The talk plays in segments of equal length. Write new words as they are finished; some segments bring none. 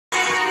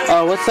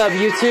What's up,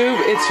 YouTube?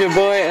 It's your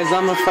boy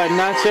Azamified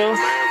Nacho,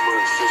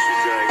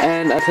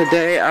 and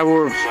today I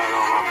will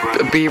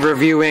be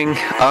reviewing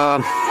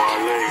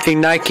the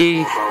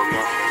Nike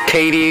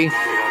KD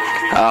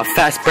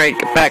FastBreak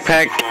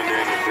backpack.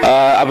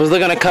 I was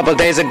looking a couple of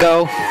days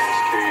ago,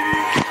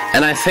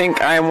 and I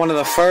think I am one of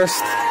the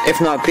first,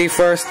 if not the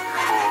first,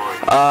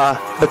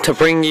 to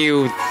bring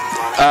you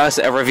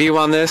a review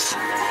on this.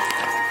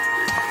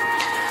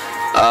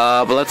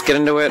 But let's get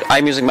into it.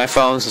 I'm using my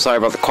phone, so sorry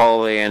about the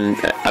quality and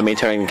me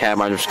turning the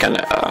camera. I'm just gonna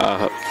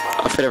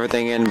fit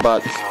everything in,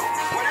 but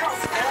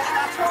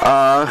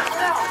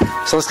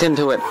so let's get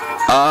into it.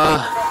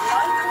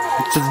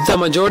 The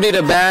majority of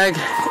the bag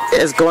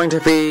is going to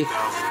be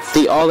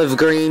the olive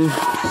green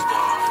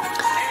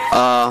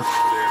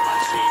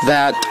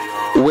that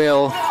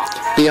will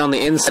be on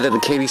the inside of the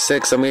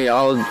KD6, so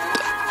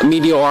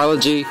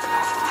Meteorology.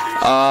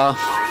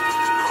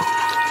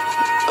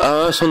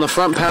 So in the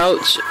front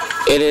pouch,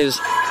 it is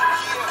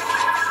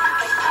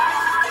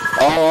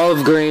all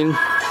olive green.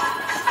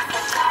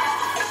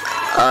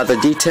 The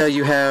detail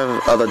you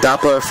have the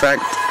Doppler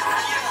effect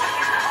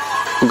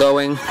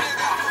going.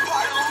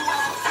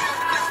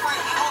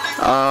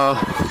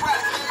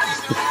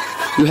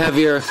 You have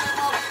your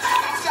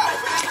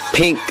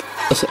pink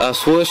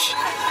swoosh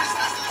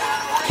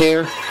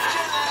here.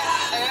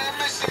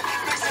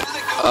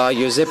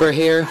 Your zipper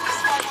here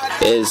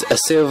is a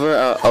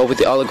silver with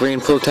the olive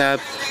green pull tab,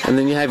 and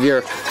then you have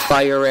your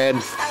fire red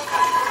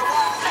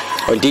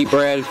or deep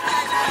red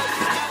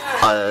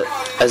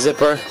a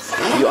zipper.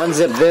 You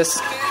unzip this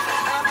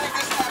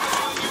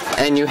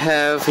and you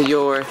have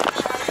your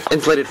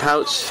inflated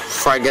pouch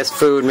for, I guess,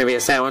 food, maybe a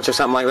sandwich or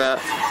something like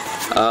that.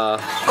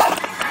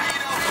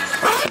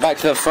 Back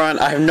to the front,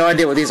 I have no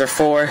idea what these are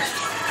for,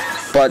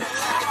 but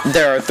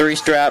there are 3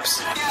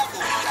 straps,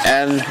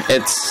 and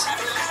it's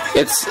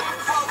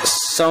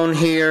sewn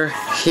here,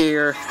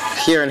 here,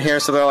 here, and here,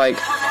 so they're like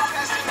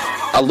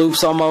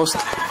loops almost.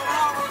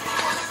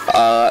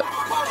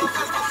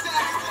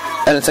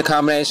 And it's a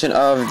combination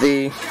of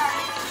the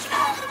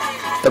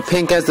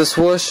pink as the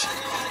swoosh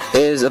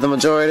is the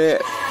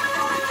majority.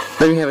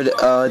 Then you have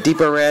a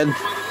deeper red.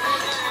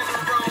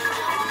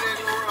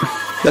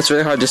 That's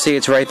really hard to see,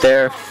 it's right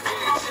there.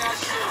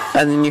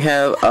 And then you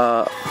have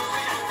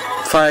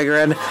fire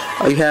red.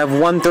 You have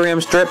one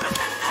 3M strip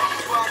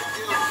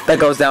that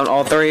goes down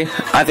all 3.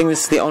 I think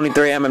this is the only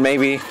 3M, and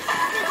maybe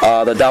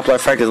the Doppler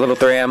effect is a little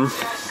 3M.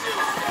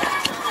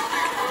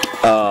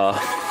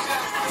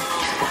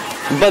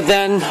 But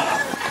then,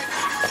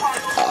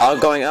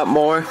 going up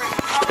more,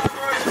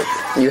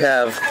 you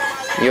have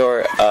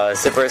your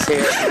zippers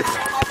here.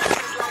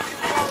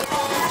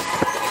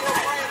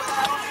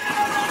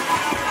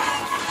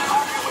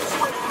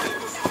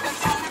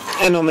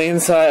 And on the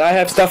inside, I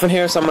have stuff in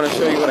here, so I'm going to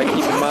show you what I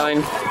keep in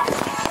mind.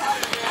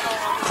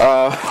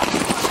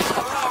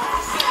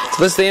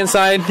 So this is the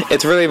inside.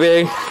 It's really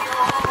big.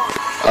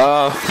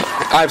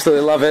 I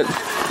absolutely love it.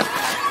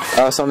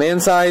 So on the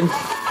inside,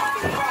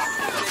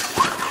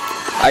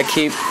 I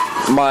keep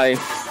my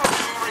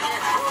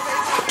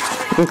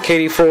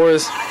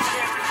KD4s,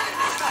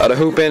 the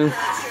hoopin',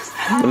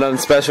 nothing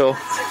special,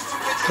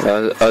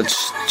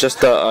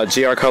 just a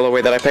GR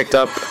colorway that I picked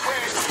up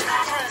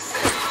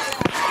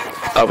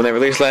when they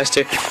released last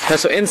year.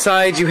 So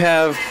inside you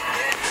have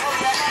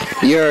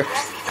your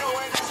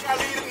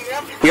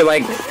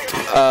like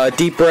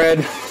deep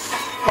red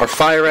or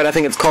fire red, I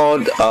think it's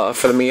called,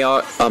 for the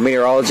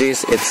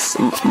meteorologies. It's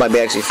might be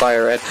actually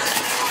fire red,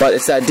 but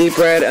it's that deep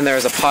red, and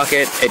there's a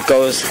pocket. It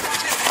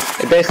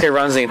basically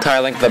runs the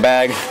entire length of the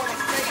bag,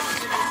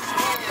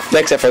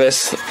 except for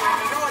this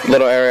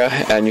little area,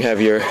 and you have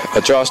your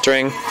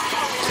drawstring.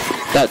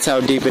 That's how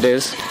deep it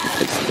is.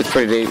 It's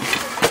pretty deep.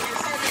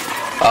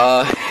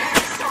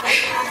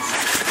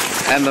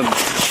 And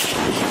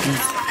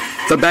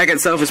the bag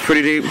itself is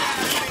pretty deep.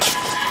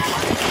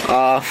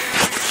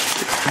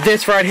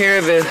 This right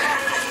here,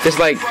 this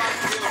like,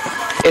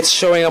 it's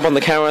showing up on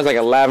the camera as like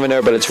a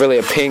lavender, but it's really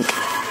a pink.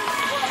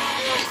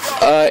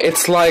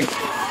 It's like,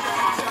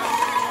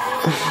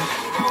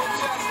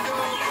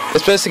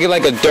 it's basically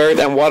like a dirt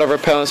and water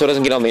repellent, so it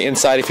doesn't get on the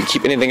inside if you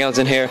keep anything else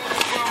in here.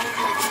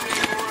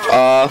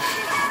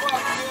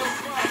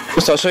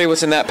 So I'll show you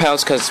what's in that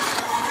pouch, because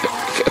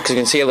you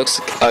can see it looks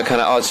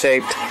kind of odd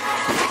shaped.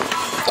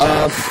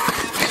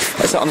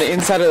 So on the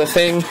inside of the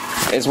thing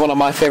is one of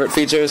my favorite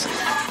features.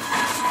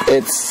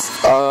 It's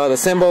the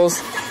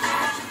symbols.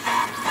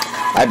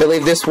 I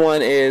believe this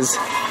one is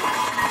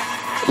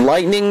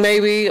lightning,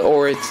 maybe,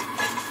 or it's,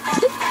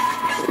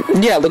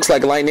 yeah, it looks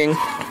like lightning.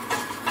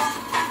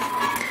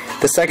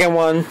 The second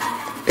one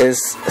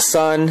is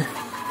sun.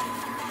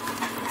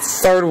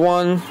 Third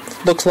one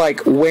looks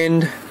like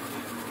wind.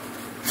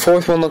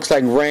 Fourth one looks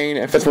like rain,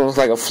 and fifth one looks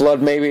like a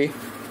flood, maybe.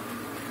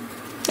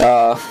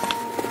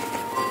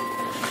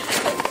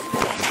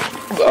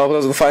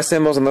 Those are the 5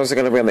 symbols, and those are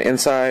going to be on the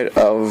inside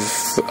of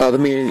the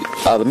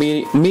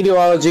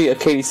Meteorology at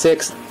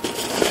KD6.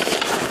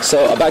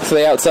 So back to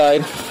the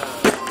outside.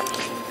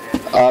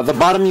 The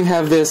bottom, you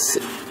have this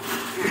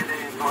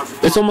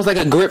It's almost like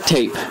a grip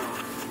tape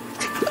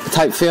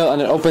type feel,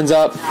 and it opens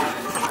up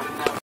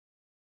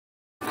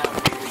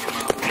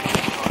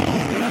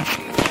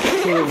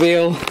to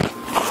reveal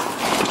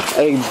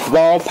a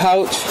ball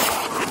pouch.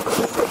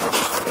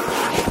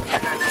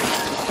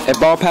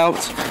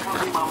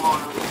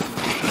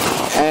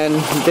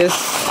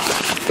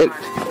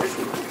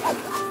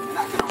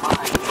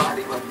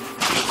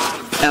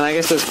 And I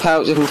guess this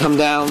pouch, it can come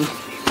down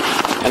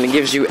and it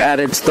gives you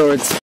added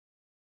storage.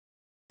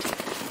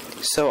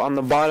 So on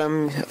the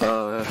bottom,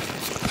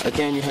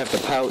 again, you have the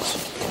pouch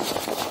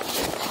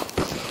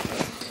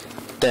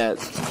that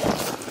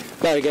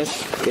I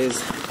guess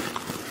is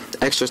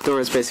extra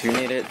storage space if you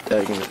need it.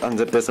 You can just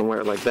unzip this and wear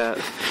it like that.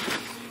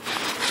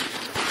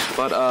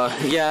 But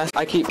yeah,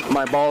 I keep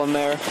my ball in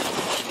there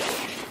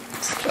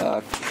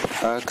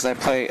because I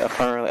play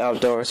primarily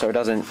outdoors, so it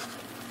doesn't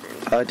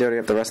dirty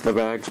up the rest of the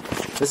bag.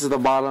 This is the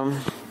bottom.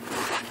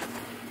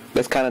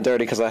 It's kind of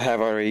dirty because I have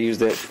already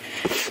used it.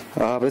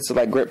 But this is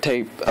like grip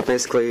tape,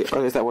 basically,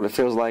 or is that what it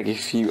feels like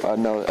if you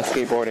know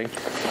skateboarding.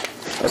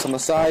 So on the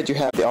side, you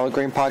have the olive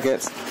green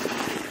pockets.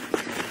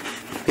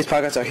 These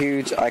pockets are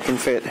huge. I can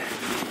fit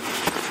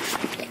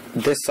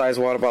this size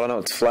water bottle. I know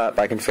it's flat,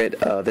 but I can fit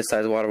this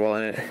size water bottle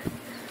in it.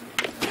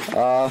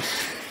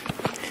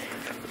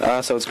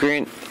 So it's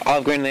green,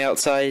 olive green on the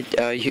outside.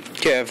 You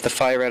have the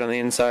fire red on the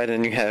inside,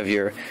 and you have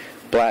your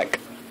black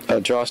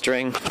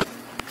drawstring.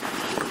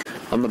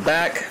 On the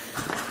back,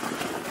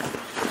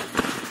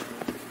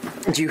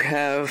 you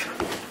have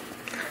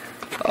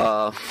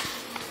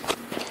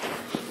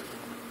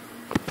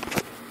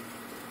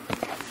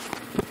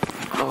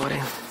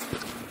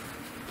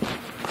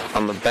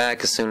on the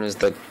back, as soon as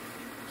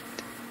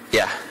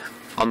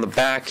on the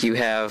back you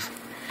have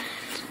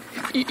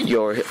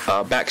your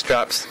back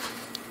straps.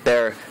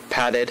 They're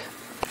padded,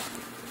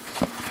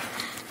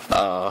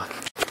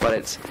 but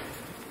it's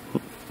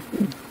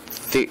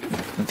the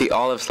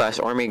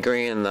olive/army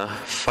green and the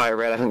fire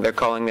red, I think they're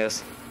calling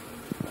this.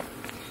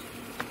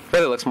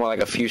 Really looks more like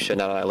a fuchsia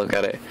now that I look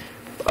at it.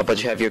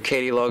 But you have your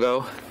Katie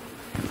logo.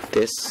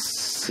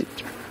 This,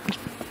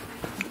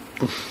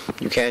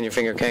 your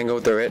finger can go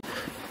through it,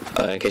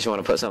 in case you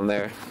want to put something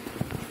there.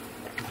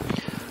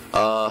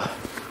 Up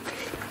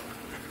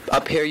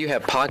here you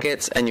have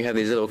pockets, and you have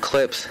these little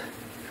clips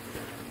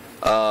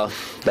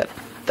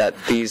that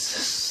these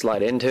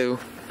slide into.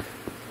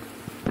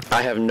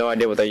 I have no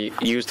idea what they're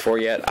used for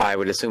yet. I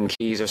would assume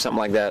keys or something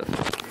like that.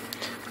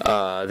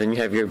 Then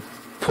you have your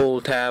pull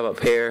tab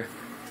up here.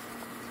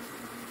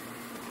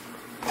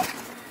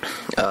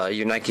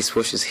 Your Nike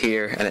swoosh is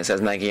here, and it says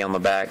Nike on the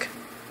back.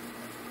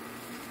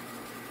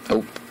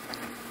 So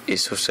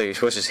your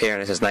swoosh is here,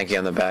 and it says Nike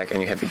on the back,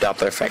 and you have your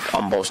Doppler effect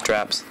on both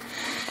straps.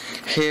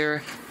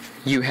 Here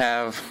you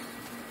have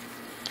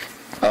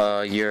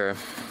your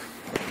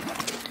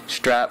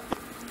strap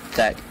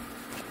that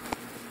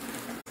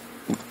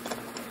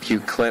you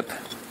clip.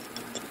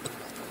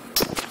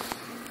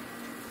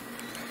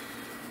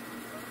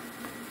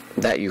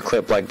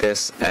 Like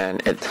this,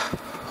 and it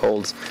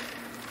holds.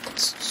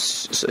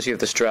 So you have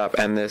the strap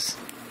and this.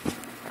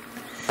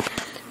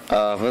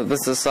 This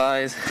is the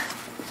size.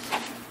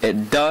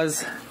 It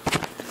does.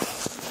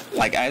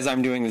 Like, as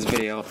I'm doing this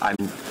video, I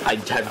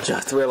have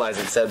just realized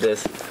it said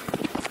this.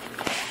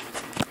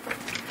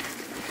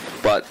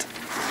 But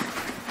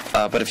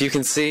if you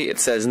can see, it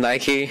says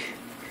Nike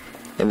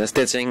in the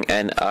stitching,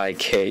 and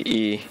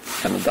N-I-K-E,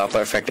 and the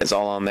Doppler effect is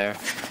all on there.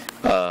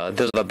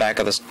 Those are the back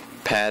of the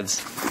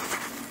pads.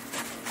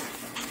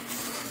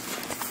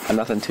 And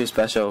nothing too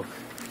special.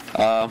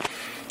 The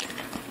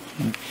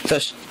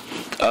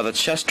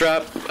chest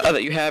strap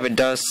that you have, it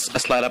does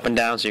slide up and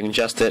down, so you can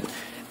adjust it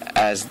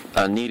as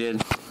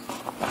needed.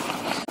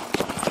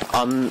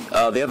 On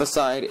the other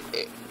side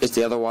is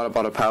the other water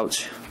bottle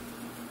pouch.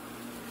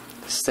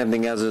 Same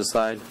thing as the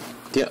side.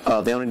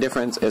 The only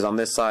difference is on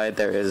this side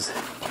there is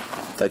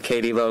the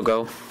Katie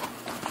logo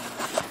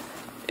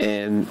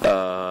in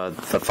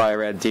the fire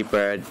red, deep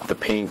red, the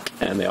pink,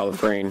 and the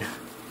olive green.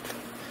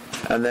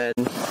 And then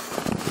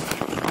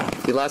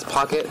the last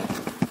pocket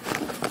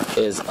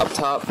is up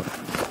top.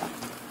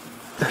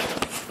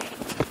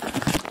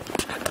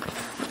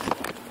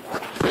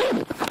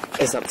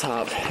 It's up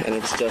top, and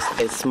it's just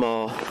a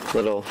small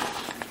little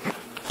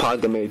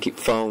pocket that keep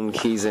phone,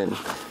 keys in.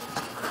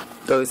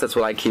 At least that's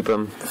what I keep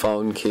them,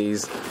 phone,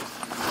 keys.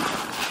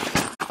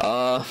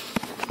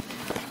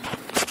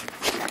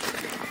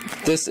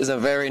 This is a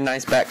very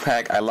nice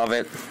backpack. I love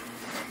it.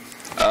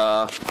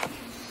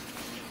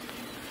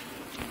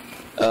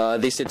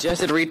 The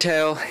suggested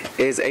retail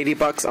is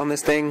 $80 on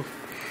this thing,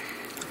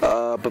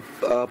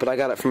 but I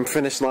got it from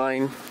Finish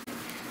Line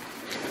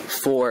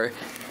for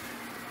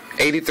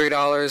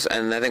 $83,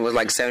 and I think it was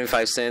like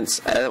 75 cents,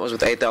 and that was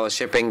with $8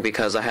 shipping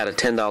because I had a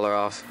 $10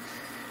 off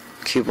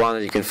coupon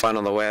that you can find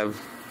on the web.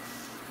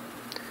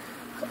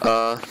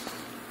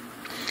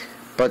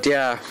 But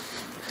yeah,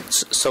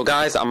 so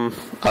guys,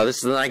 this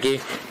is the Nike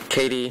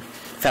Katie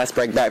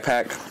FastBreak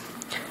backpack.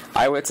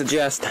 I would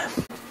suggest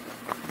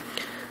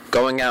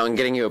going out and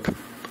getting you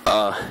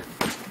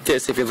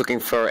this if you're looking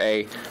for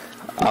a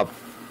a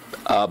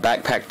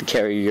backpack to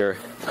carry your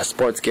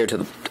sports gear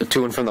to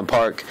and from the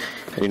park,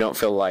 and you don't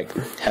feel like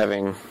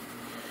having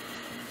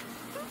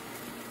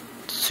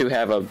to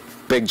have a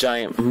big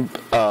giant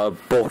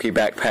bulky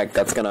backpack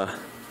that's gonna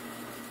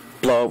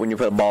blow up when you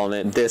put a ball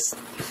in it. This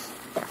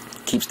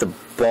keeps the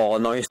ball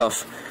and all your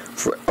stuff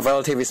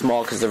relatively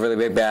small because it's a really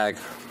big bag.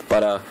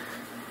 But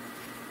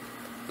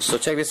so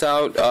check this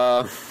out.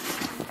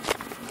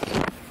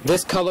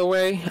 This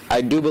colorway,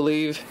 I do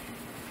believe,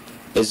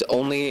 is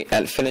only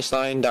at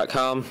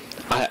finishline.com.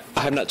 I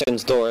have not checked in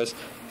stores.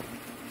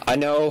 I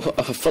know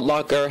Foot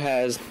Locker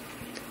has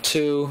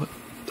two.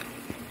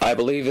 I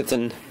believe it's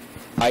an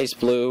ice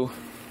blue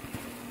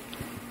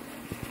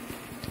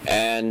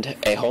and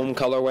a home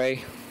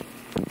colorway.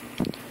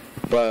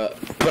 But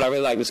I really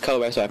like this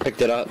colorway, so I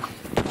picked it up.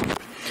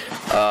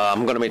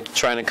 I'm going to be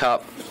trying to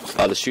cop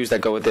the shoes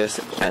that go with this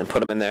and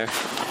put them in there.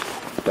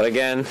 But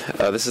again,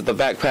 this is the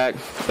backpack.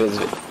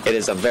 It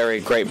is a very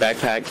great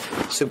backpack,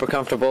 super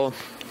comfortable,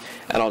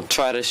 and I'll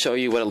try to show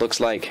you what it looks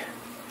like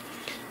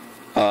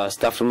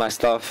stuffed with my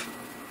stuff.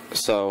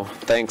 So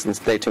thanks, and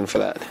stay tuned for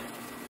that.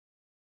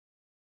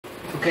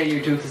 Okay,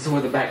 YouTube, this is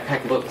what the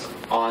backpack looks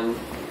on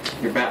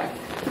your back.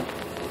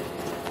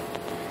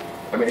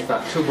 I mean, it's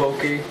not too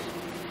bulky.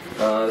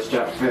 The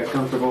strap's very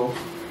comfortable.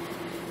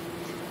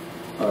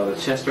 The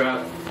chest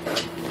strap,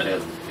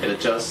 it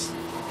adjusts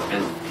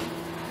and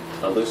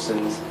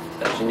loosens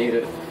as you need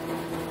it.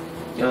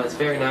 You know, it's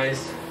very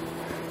nice.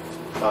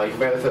 You can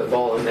barely fit the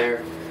ball in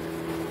there,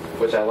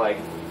 which I like,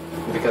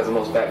 because in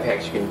most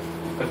backpacks you can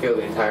feel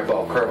the entire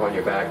ball curve on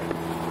your back.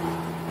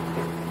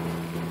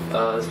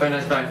 It's a very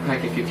nice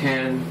backpack. If you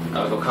can,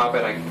 go cop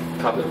it. I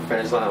copped it at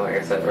Finish Line, like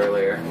I said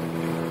earlier.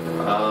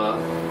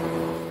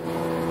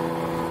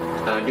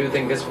 And I do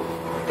think this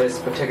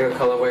particular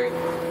colorway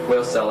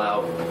will sell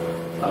out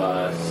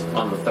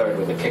on the 3rd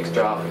with the kicks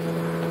drop.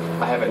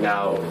 I have it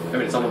now. I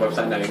mean, it's on the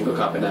website now. You can go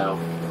cop it now.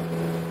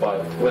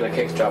 But when the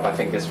kicks drop, I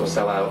think this will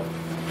sell out.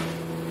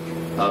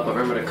 But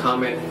remember to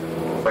comment,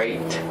 rate,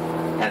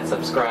 and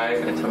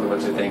subscribe, and tell me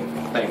what you think.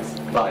 Thanks.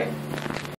 Bye.